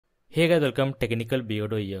Hey guys, welcome Technical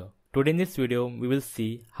Beardo here. Today in this video, we will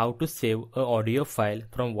see how to save a audio file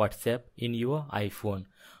from WhatsApp in your iPhone.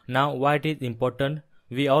 Now, why it is important?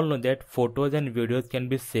 We all know that photos and videos can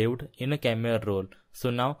be saved in a camera roll.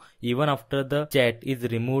 So now, even after the chat is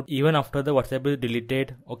removed, even after the WhatsApp is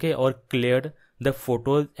deleted, okay, or cleared, the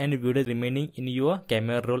photos and videos remaining in your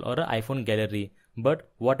camera roll or an iPhone gallery. But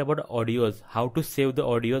what about audios? How to save the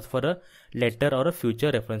audios for a later or a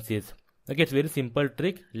future references? Okay, it's very simple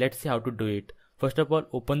trick. Let's see how to do it. First of all,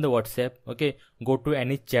 open the WhatsApp. Okay, go to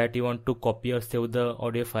any chat you want to copy or save the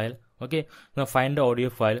audio file. Okay, now find the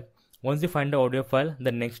audio file. Once you find the audio file,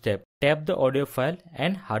 the next step, tap the audio file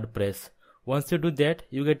and hard press. Once you do that,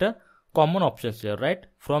 you get a common options here, right?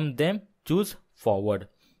 From them, choose forward.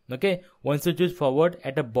 Okay, once you choose forward,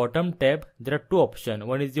 at the bottom tab, there are two options.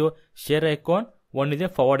 One is your share icon, one is your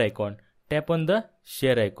forward icon. Tap on the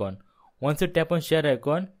share icon. Once you tap on share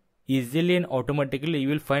icon, easily and automatically you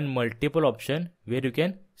will find multiple options where you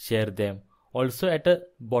can share them. Also at the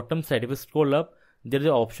bottom side, if you scroll up, there is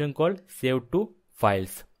an option called save to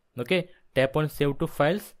files. Okay, tap on save to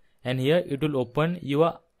files and here it will open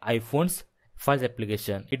your iPhone's files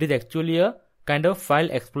application. It is actually a kind of file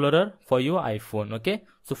explorer for your iPhone. Okay,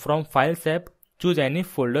 so from files app, choose any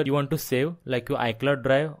folder you want to save, like your iCloud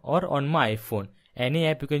drive or on my iPhone. Any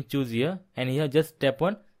app you can choose here, and here just tap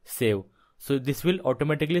on save. So this will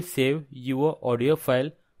automatically save your audio file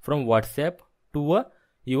from WhatsApp to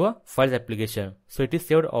your files application. So it is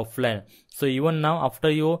saved offline. So even now, after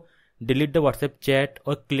you delete the WhatsApp chat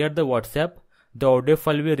or clear the WhatsApp, the audio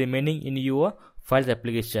file will be remaining in your files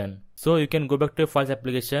application. So you can go back to your files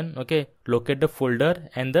application, okay, locate the folder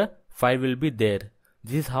and the file will be there.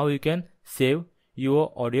 This is how you can save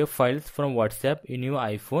your audio files from WhatsApp in your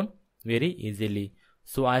iPhone very easily.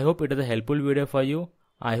 So I hope it is a helpful video for you.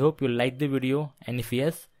 I hope you like the video, and if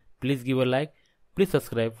yes, please give a like. Please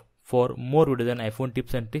subscribe for more videos on iPhone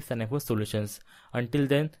tips and tricks and iPhone solutions. Until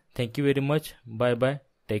then, thank you very much. Bye bye.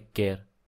 Take care.